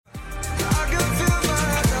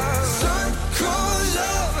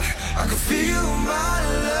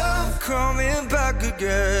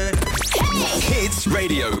good. Kids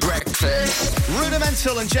Radio Breakfast.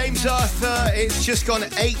 Rudimental and James Arthur. It's just gone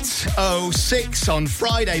 8:06 on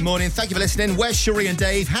Friday morning. Thank you for listening. Where's Cherie and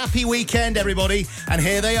Dave? Happy weekend, everybody. And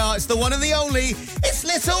here they are. It's the one and the only. It's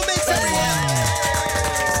Little Mix, everyone.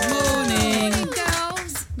 Morning.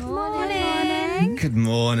 Girls. Morning. Good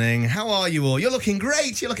morning. How are you all? You're looking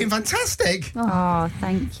great. You're looking fantastic. Oh,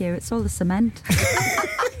 thank you. It's all the cement.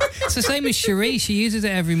 It's the same as Cherie. She uses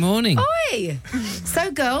it every morning. Oi! So,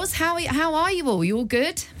 girls, how are you all? You all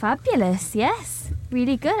good? Fabulous, yes.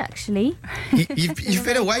 Really good, actually. You've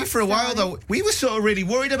been away for a while, though. We were sort of really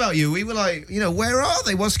worried about you. We were like, where are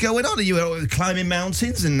they? What's going on? Are you climbing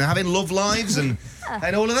mountains and having love lives and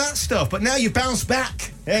all of that stuff? But now you've bounced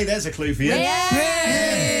back. Hey, there's a clue for you.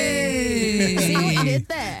 Yay! See what you did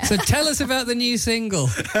there? So tell us about the new single.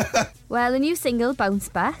 Well, the new single, Bounce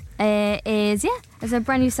Back, it's a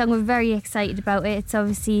brand new song. We're very excited about it. It's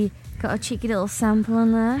obviously got a cheeky little sample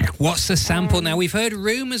on there. What's the sample now? We've heard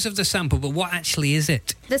rumours of the sample, but what actually is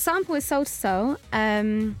it? The sample is Soul to Soul,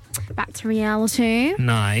 Back to Reality.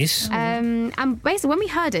 Nice. And basically, when we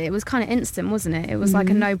heard it, it was kind of instant, wasn't it? It was like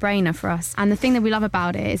a no-brainer for us. And the thing that we love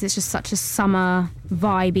about it is it's just such a summer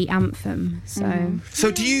vibey anthem. So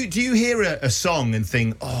do you hear a song and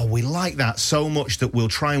think, oh, we like that so much that we'll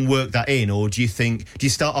try and work that in? Or do you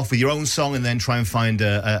start off with your own song and then try and find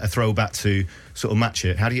a throwback to sort of match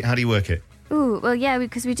it? How do you work it? Ooh, well, yeah,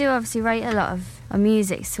 because we do obviously write a lot of our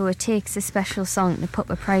music, so it takes a special song to put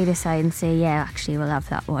my pride aside and say, yeah, actually, we'll have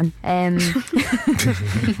that one. And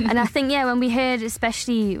I think, when we heard,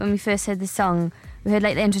 especially when we first heard the song, we heard,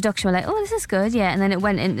 like, the introduction, we're like, oh, this is good, yeah, and then it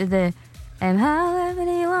went into the, however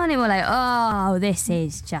you want it, we're like, oh, this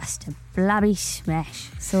is just a blabby smash.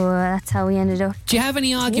 So that's how we ended up. Do you have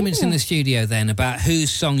any arguments in the studio, then, about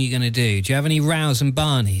whose song you're going to do? Do you have any rows and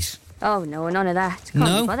Barneys? Oh, no, none of that.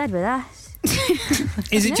 Can't be bothered with that.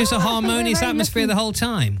 Is it just a harmonious atmosphere the whole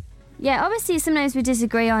time? Yeah, obviously sometimes we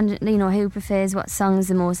disagree on, who prefers what songs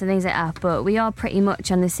the most and things like that, but we are pretty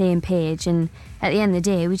much on the same page, and at the end of the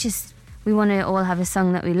day, we want to all have a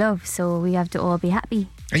song that we love, so we have to all be happy.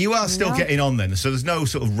 And you are still getting on then, so there's no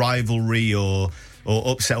sort of rivalry or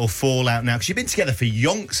upset or fallout now, because you've been together for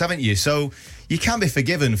yonks, haven't you? So you can be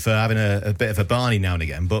forgiven for having a bit of a Barney now and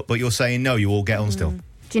again, but you're saying no, you all get on still.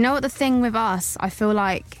 Do you know what the thing with us, I feel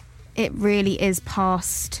like it really is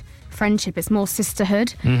past friendship, it's more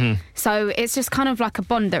sisterhood. So it's just kind of like a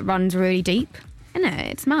bond that runs really deep, isn't it?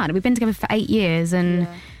 It's mad. We've been together for 8 years and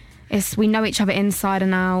we know each other inside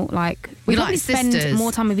and out. Like, we probably spend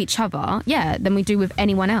more time with each other than we do with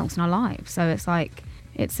anyone else in our lives. So it's like,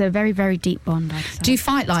 it's a very, very deep bond, I'd say. Do you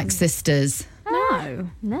fight like sisters?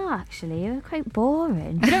 No, actually, you're quite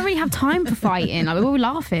boring. We don't really have time for fighting. Like, we're all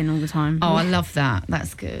laughing all the time. Oh, I love that.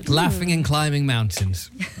 That's good. Laughing and climbing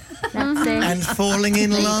mountains. That's it. And falling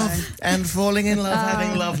in love,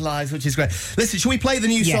 having love lives, which is great. Listen, shall we play the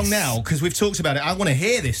new song now? Because we've talked about it. I want to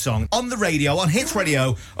hear this song on the radio, on Hits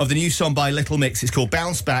Radio, of the new song by Little Mix. It's called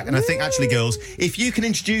Bounce Back, and I think, actually, girls, if you can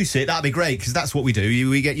introduce it, that'd be great, because that's what we do.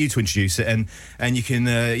 We get you to introduce it, and you can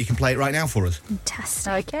play it right now for us.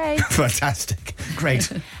 Fantastic. Okay. Fantastic.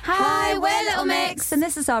 Great. Hi, we're Little Mix, and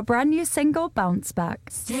this is our brand new single, Bounce Back.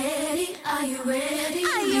 Steady, are you ready?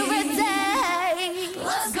 Are you ready?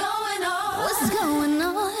 What's going on? What's going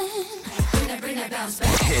on? Bring that bounce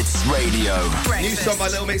back. Hits Radio. New song by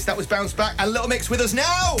Little Mix, that was Bounce Back, and Little Mix with us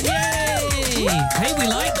now! Yay! Hey, we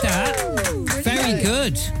like that. Very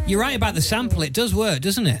good. You're right about the sample. It does work,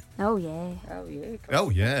 doesn't it? Oh, yeah.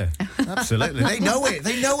 Oh, yeah. Absolutely. They know it.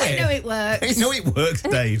 I know it works. They know it works,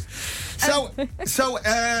 Dave. So,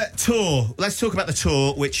 tour. Let's talk about the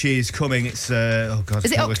tour, which is coming. It's,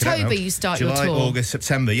 Is it October you start July, your tour? August,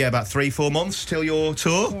 September. Yeah, about 3-4 months till your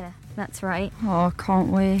tour. Yeah, that's right. Oh, can't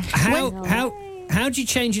wait. How do you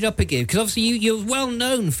change it up again? Because obviously you're well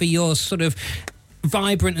known for your sort of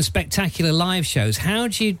vibrant and spectacular live shows. How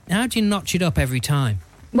do you notch it up every time?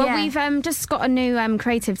 Well, we've just got a new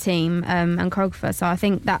creative team and choreographer, so I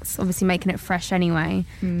think that's obviously making it fresh anyway.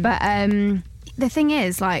 But the thing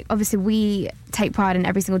is, like, obviously we take pride in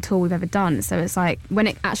every single tour we've ever done, so it's like, when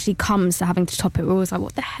it actually comes to having to top it, we're always like,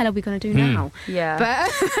 what the hell are we going to do now? Yeah.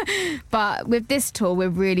 But with this tour, we're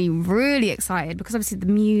really, really excited, because obviously the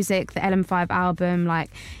music, the LM5 album, like,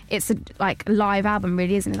 it's a live album,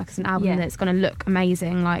 really, isn't it? Like, it's an album that's going to look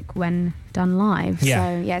amazing, like, when done live. Yeah.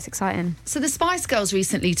 So yeah, it's exciting. So the Spice Girls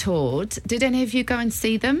recently toured. Did any of you go and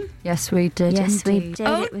see them? Yes, we did. Yes, we indeed. did.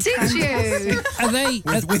 Oh, It was did fantastic. you? Are they?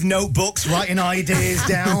 With notebooks, writing ideas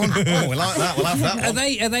down. Oh, we like that. We'll have that Are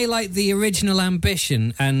one. they like the original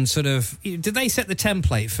Ambition and sort of? Did they set the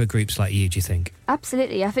template for groups like you? Do you think?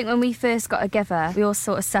 Absolutely. I think when we first got together, we all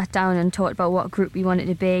sort of sat down and talked about what group we wanted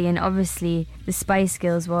to be, and obviously the Spice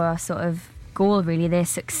Girls were our sort of goal, really, their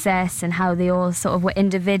success and how they all sort of were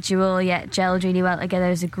individual yet gelled really well together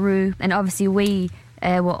as a group. And obviously we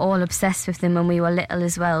were all obsessed with them when we were little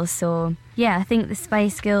as well. So yeah, I think the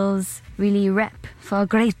Spice Girls really rep for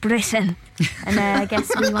Great Britain, and I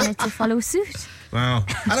guess we wanted to follow suit. Wow.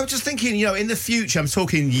 And I'm just thinking, in the future, I'm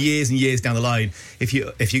talking years and years down the line, if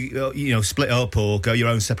you split up or go your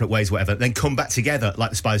own separate ways, whatever, then come back together like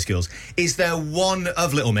the Spice Girls, is there one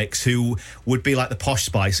of Little Mix who would be like the posh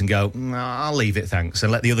Spice and go, nah, I'll leave it, thanks,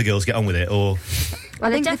 and let the other girls get on with it? Or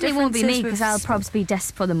Well, it think the definitely won't be difference me is because with- I'll probably be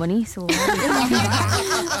desperate for the money. So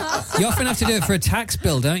You often have to do it for a tax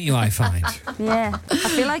bill, don't you? I find. yeah, I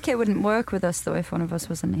feel like it wouldn't work with us though if one of us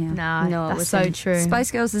wasn't here. No, that's it so wasn't. true.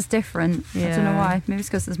 Spice Girls is different. I don't know Yeah. why. Maybe it's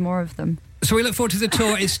because there's more of them. So we look forward to the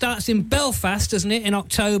tour. It starts in Belfast, doesn't it, in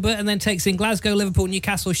October, and then takes in Glasgow, Liverpool,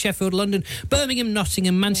 Newcastle, Sheffield, London, Birmingham,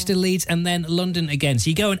 Nottingham, Manchester, Leeds, and then London again. So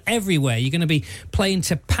you're going everywhere. You're going to be playing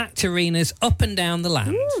to packed arenas up and down the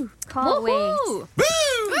land. Can't wait. woo!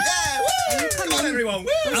 Yeah, woo! Come on, everyone! Woo!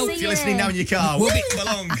 We'll If see you're you. listening now in your car, We'll wait, come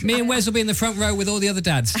along. Me and Wes will be in the front row with all the other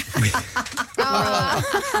dads.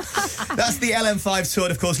 That's the LM5 tour,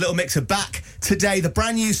 and of course, Little Mix are back today. The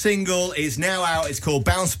brand new single is now out. It's called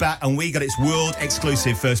Bounce Back, and we got its world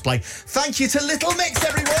exclusive first play. Thank you to Little Mix,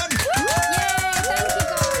 everyone!